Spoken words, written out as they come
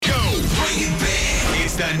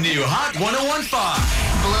the new Hot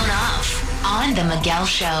 101.5. Blown Off on The Miguel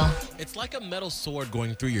Show. It's like a metal sword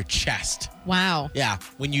going through your chest. Wow. Yeah,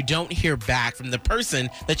 when you don't hear back from the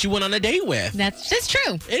person that you went on a date with. That's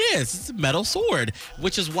true. It is. It's a metal sword,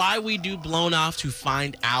 which is why we do Blown Off, to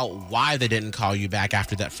find out why they didn't call you back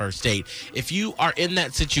after that first date. If you are in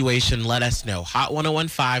that situation, let us know.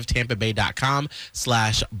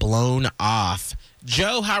 Hot1015TampaBay.com/blown off.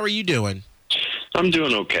 Joe, how are you doing? I'm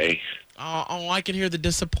doing okay. Oh, I can hear the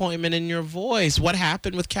disappointment in your voice. What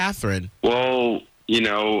happened with Catherine? Well,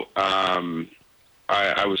 I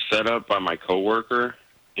was set up by my coworker,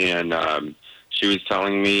 and she was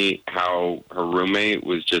telling me how her roommate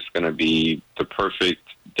was just going to be the perfect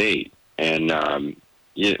date. And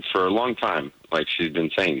for a long time, like, she's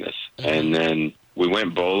been saying this. Mm-hmm. And then we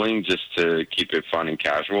went bowling just to keep it fun and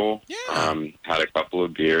casual. Yeah. Had a couple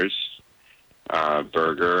of beers,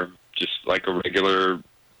 burger, just like a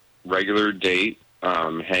regular date,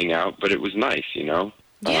 hang out, but it was nice, Yeah.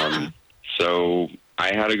 So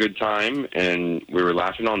I had a good time, and we were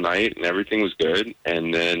laughing all night, and everything was good.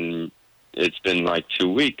 And then it's been like 2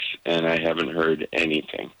 weeks, and I haven't heard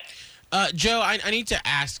anything. Joe, I need to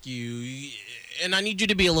ask you, and I need you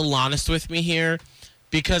to be a little honest with me here,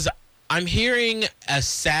 because I'm hearing a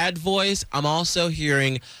sad voice. I'm also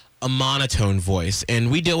hearing a monotone voice,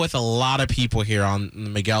 and we deal with a lot of people here on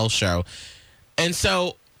the Miguel Show. And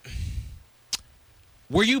so,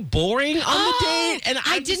 were you boring on the date? And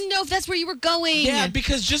I didn't know if that's where you were going. Yeah,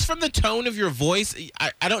 because just from the tone of your voice,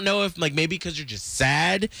 I don't know if, like, maybe because you're just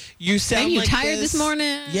sad, you sound maybe you're like tired this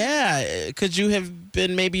morning. Yeah, could you have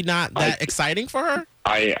been maybe not that exciting for her?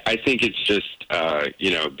 I think it's just,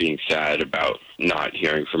 being sad about not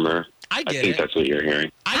hearing from her. I think that's what you're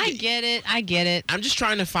hearing. I get it. I'm just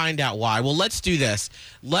trying to find out why. Well, let's do this.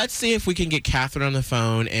 Let's see if we can get Catherine on the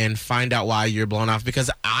phone and find out why you're blown off,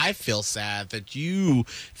 because I feel sad that you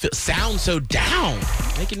sound so down,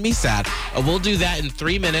 making me sad. We'll do that in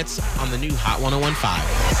 3 minutes on the new Hot 101.5.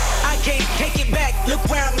 I can't take it back. Look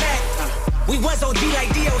where I'm at. We was OG like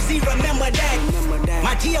DOC, remember that.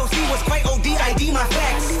 My TOC was quite OD, my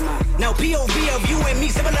facts. Now POV of you and me,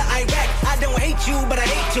 similar Iraq. I don't hate you, but I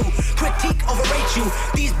hate to critique, overrate you.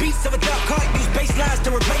 These beats of a dark heart use bass lines to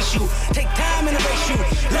replace you. Take time and erase you.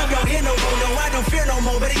 Love don't hear no more, no, I don't fear no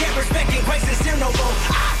more. Better get respect and quite sincere no more.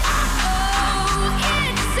 Oh,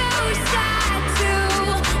 it's so sad to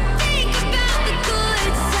think about the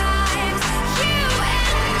good times, you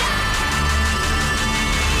and I.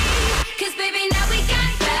 'Cause baby, now we got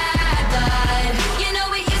bad blood. You know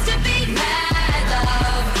it used to be mad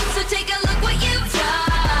love. So take a look what you've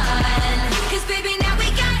done. 'Cause baby, now we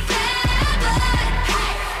got bad blood.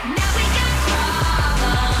 Hey, now we got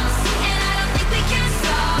problems, and I don't think we can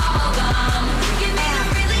solve them. You made a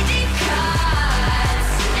really deep cut,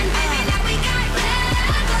 and baby, now we got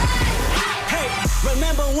bad blood. Hey,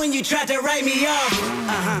 remember when you tried to write me off?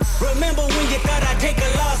 Remember when you thought I'd take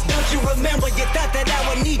a loss? Don't you remember you thought that I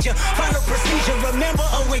would need you? Final procedure, remember?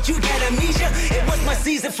 Oh wait, you got amnesia? It was my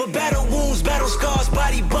season for battle wounds, battle scars,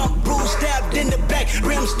 body bump, bruise, stabbed in the back,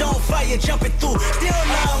 brimstone fire jumping through. Still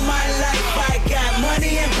love my life, I got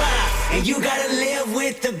money and power, and you gotta live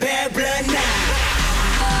with the bad blood now.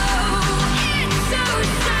 Oh, it's so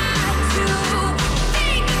sad to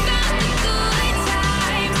think about the good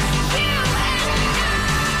times, you and I.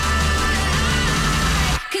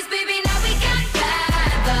 'Cause baby, now we got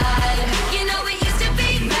bad blood. You know it used to be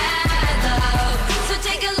mad love. So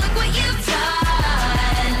take a look what you've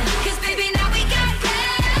done. 'Cause baby, now we got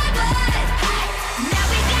bad blood. Hey, now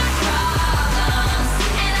we got problems,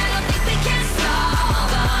 and I don't think we can solve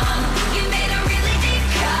them. You made a really deep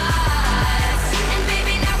cut, and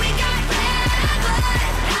baby, now we got bad blood.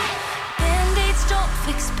 Hey, Band-Aids don't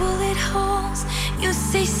fix bullet holes. You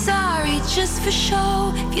say sorry just for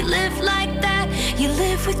show. If you live like that, you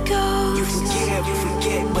live with ghosts. You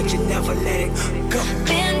forget, but you never let it go.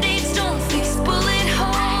 Band-Aids don't fix bullet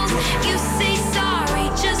holes. You say sorry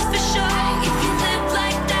just for show. If you live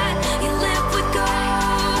like that, you live with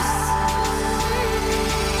ghosts.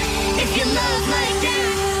 If you love like that,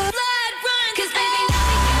 blood run. 'Cause baby, now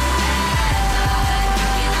we got bad blood.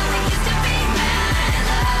 You know it used to be mad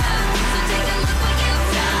love. So take a look what you've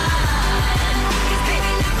done. 'Cause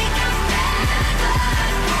baby, now we got bad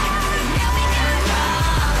blood. Now we got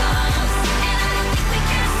problems, and I don't think we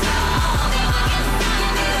can solve them. You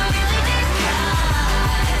made a really deep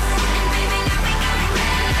cut, and baby, now we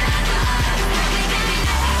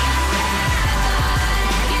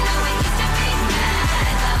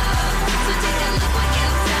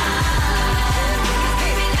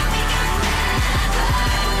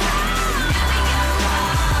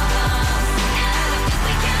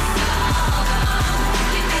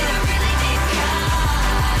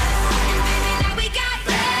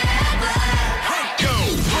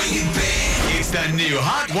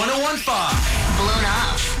 1015. Blown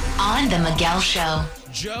Off on The Miguel Show.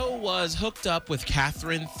 Joe was hooked up with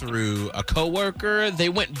Catherine through a coworker. They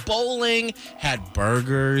went bowling, had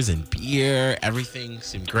burgers and beer. Everything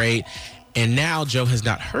seemed great. And now Joe has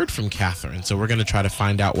not heard from Catherine, so we're going to try to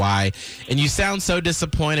find out why. And you sound so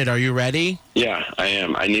disappointed. Are you ready? Yeah, I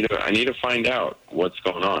am. I need to find out what's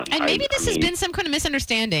going on. And maybe this has been some kind of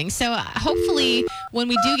misunderstanding. So hopefully when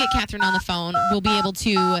we do get Catherine on the phone, we'll be able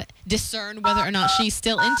to discern whether or not she's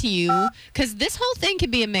still into you. Because this whole thing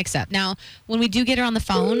could be a mix-up. Now, when we do get her on the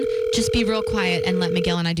phone, just be real quiet and let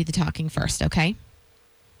Miguel and I do the talking first, okay?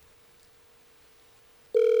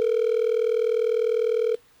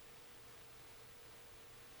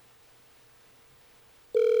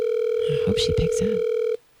 I hope she picks up.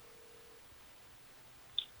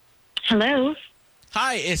 Hello,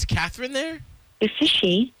 Hi, is Catherine there? this is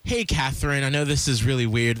she. Hey, Catherine. I know this is really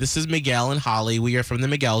weird. This is Miguel and Holly. We are from The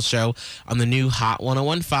Miguel Show on the new Hot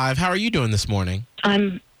 1015. How are you doing this morning?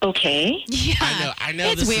 I'm okay. Yeah, I know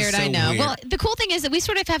it's this is weird. so I know. weird. Well, the cool thing is that we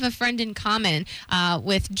sort of have a friend in common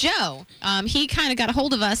with Joe. He kind of got a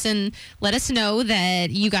hold of us and let us know that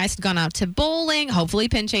you guys had gone out to bowling, hopefully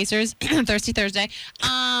pin chasers, Thirsty Thursday.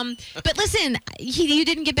 But listen, you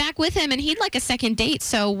didn't get back with him, and he'd like a second date.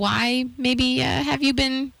 So why maybe have you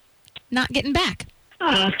been not getting back?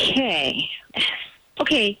 Okay.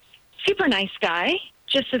 Okay, super nice guy,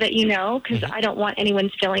 just so that you know, because I don't want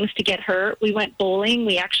anyone's feelings to get hurt. We went bowling.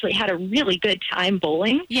 We actually had a really good time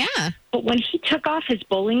bowling. Yeah. But when he took off his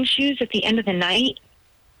bowling shoes at the end of the night,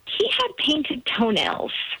 he had painted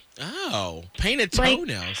toenails. Oh, painted Like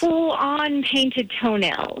toenails. full-on painted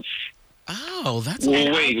toenails. Oh, that's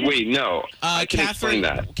Well, wait, no. I can explain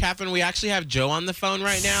Catherine. that. Catherine, we actually have Joe on the phone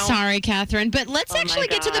right now. Sorry, Catherine, but let's Oh, my actually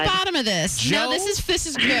get to the God. bottom of this. Joe? No, this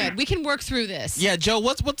is good. We can work through this. Yeah, Joe,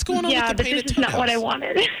 what's going on Yeah, with the but painted this is not what I toenails?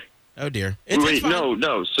 wanted. Oh dear. It's Wait, fine.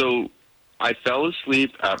 no. So I fell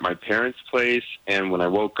asleep at my parents' place, and when I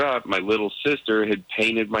woke up, my little sister had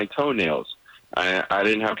painted my toenails. I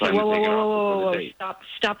didn't have Okay, time whoa, to take it off whoa, before the date.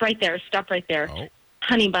 Stop right there. Stop right there. Oh.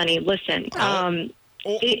 Honey bunny, listen. Oh.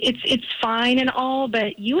 It's fine and all,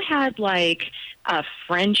 but you had like a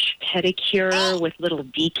French pedicure with little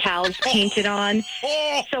decals painted on.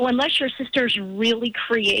 Oh. So unless your sister's really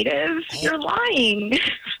creative, you're lying.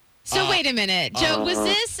 So wait a minute, Joe, was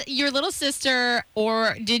this your little sister,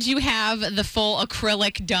 or did you have the full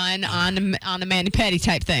acrylic done on a mani-pedi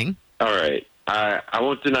type thing? All right. I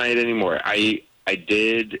won't deny it anymore. I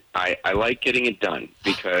did. I like getting it done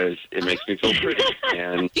because it makes me feel pretty.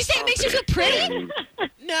 And You say it makes you feel pretty? and-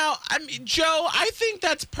 Now, I mean, Joe, I think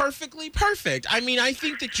that's perfectly perfect. I mean, I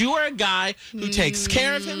think that you are a guy who takes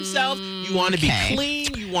care of himself. You want to be Okay. clean.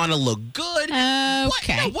 You want to look good.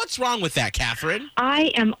 Okay. What's wrong with that, Catherine?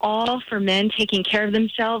 I am all for men taking care of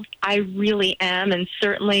themselves. I really am. And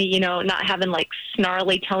certainly, not having like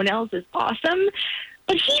snarly toenails is awesome.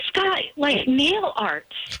 But he's got like nail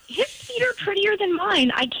art. His feet are prettier than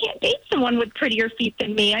mine. I can't date someone with prettier feet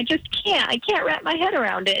than me. I just can't. I can't wrap my head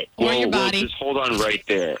around it. Or your body. Just hold on right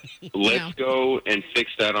there. Let's go and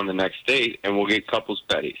fix that on the next date, and we'll get couples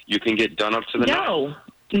petties. You can get done up to the night.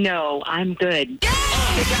 No, I'm good.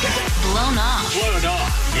 Blown Off. Blown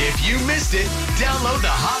off. If you missed it, download the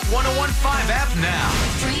Hot 1015 app now.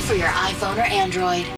 Free for your iPhone or Android.